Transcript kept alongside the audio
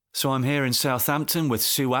So I'm here in Southampton with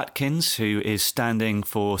Sue Atkins, who is standing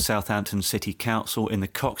for Southampton City Council in the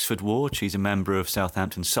Coxford ward. She's a member of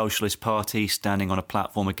Southampton Socialist Party, standing on a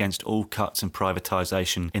platform against all cuts and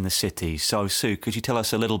privatisation in the city. So, Sue, could you tell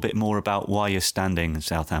us a little bit more about why you're standing in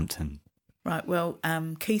Southampton? Right, well,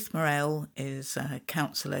 Keith Morrell is a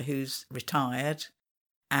councillor who's retired,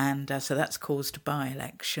 and so that's caused a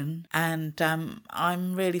by-election. And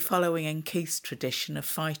I'm really following in Keith's tradition of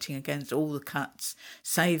fighting against all the cuts,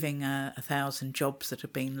 saving 1,000 jobs that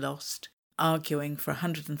have been lost, arguing for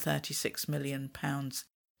 £136 million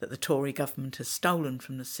that the Tory government has stolen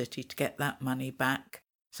from the city to get that money back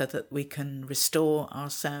so that we can restore our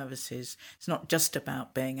services. It's not just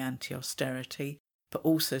about being anti-austerity, but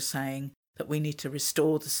also saying that we need to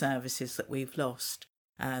restore the services that we've lost.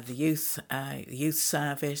 The youth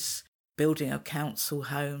service, building of council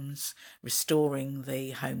homes, restoring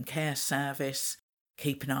the home care service,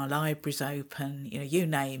 keeping our libraries open, you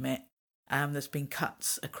name it. There's been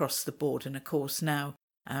cuts across the board, and of course now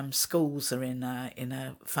schools are in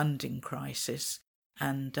a funding crisis,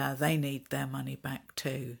 and they need their money back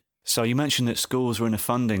too. So you mentioned that schools are in a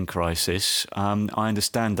funding crisis. I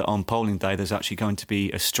understand that on polling day there's actually going to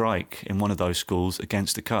be a strike in one of those schools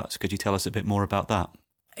against the cuts. Could you tell us a bit more about that?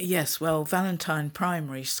 Yes, well, Valentine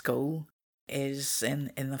Primary School is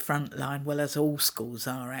in the front line, well, as all schools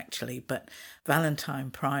are actually, but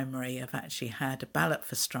Valentine Primary have actually had a ballot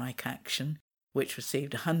for strike action, which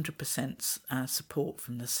received 100% support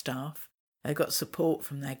from the staff. They got support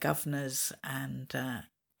from their governors and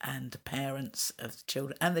the parents of the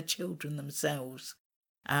children and the children themselves.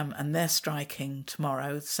 And they're striking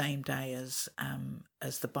tomorrow, the same day as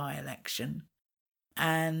the by-election.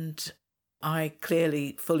 And I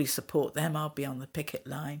clearly fully support them. I'll be on the picket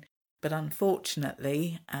line. But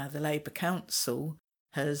unfortunately, the Labour Council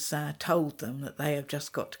has told them that they have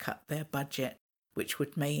just got to cut their budget, which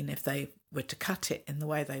would mean if they were to cut it in the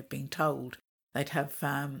way they've been told, they'd have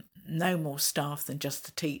no more staff than just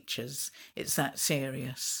the teachers. It's that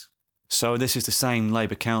serious. So this is the same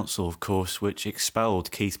Labour Council, of course, which expelled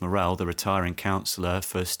Keith Morrell, the retiring councillor,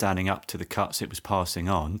 for standing up to the cuts it was passing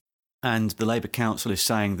on. And the Labour Council is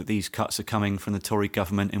saying that these cuts are coming from the Tory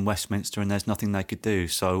government in Westminster and there's nothing they could do.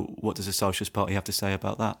 So what does the Socialist Party have to say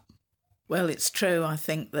about that? Well, it's true. I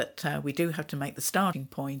think that we do have to make the starting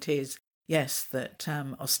point is, yes, that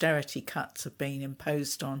austerity cuts have been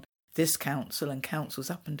imposed on this council and councils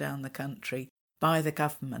up and down the country by the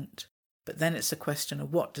government. But then it's a question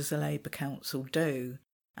of what does the Labour Council do?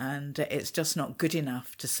 And it's just not good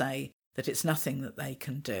enough to say that it's nothing that they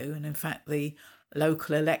can do. And in fact, the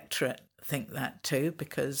local electorate think that too,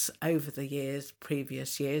 because over the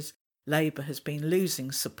previous years, Labour has been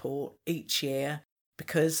losing support each year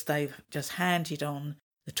because they've just handed on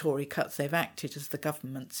the Tory cuts. They've acted as the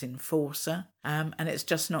government's enforcer, and it's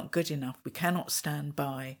just not good enough. We cannot stand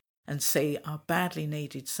by and see our badly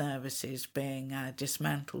needed services being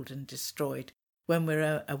dismantled and destroyed when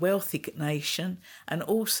we're a wealthy nation, and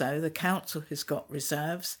also the council has got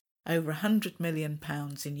reserves, over £100 million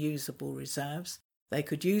in usable reserves. They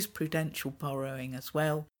could use prudential borrowing as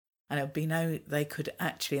well, and they could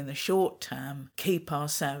actually in the short term keep our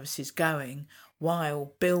services going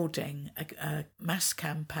while building a mass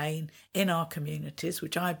campaign in our communities,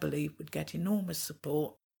 which I believe would get enormous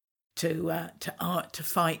support to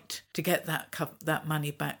fight to get that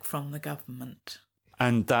money back from the government.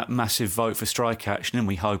 And that massive vote for strike action, and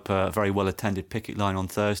we hope a very well-attended picket line on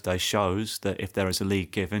Thursday, shows that if there is a lead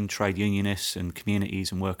given, trade unionists and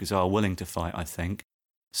communities and workers are willing to fight, I think.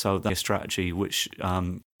 So that's a strategy which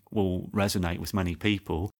will resonate with many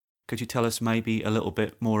people. Could you tell us maybe a little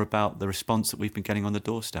bit more about the response that we've been getting on the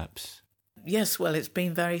doorsteps? Yes, well, it's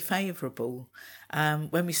been very favourable.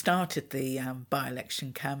 When we started the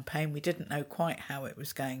by-election campaign, we didn't know quite how it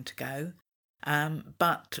was going to go.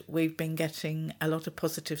 But we've been getting a lot of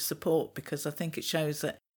positive support because I think it shows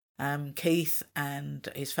that Keith and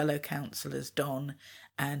his fellow councillors, Don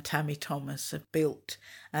and Tammy Thomas, have built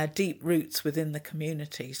deep roots within the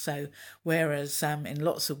community. So whereas in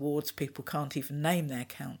lots of wards people can't even name their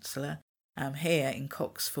councillor, here in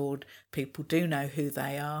Coxford people do know who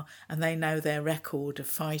they are, and they know their record of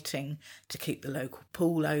fighting to keep the local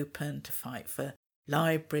pool open, to fight for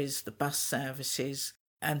libraries, the bus services,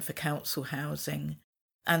 and for council housing,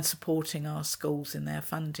 and supporting our schools in their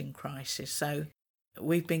funding crisis. So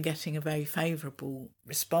we've been getting a very favourable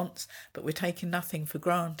response, but we're taking nothing for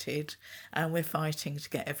granted, and we're fighting to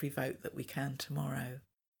get every vote that we can tomorrow.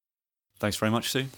 Thanks very much, Sue.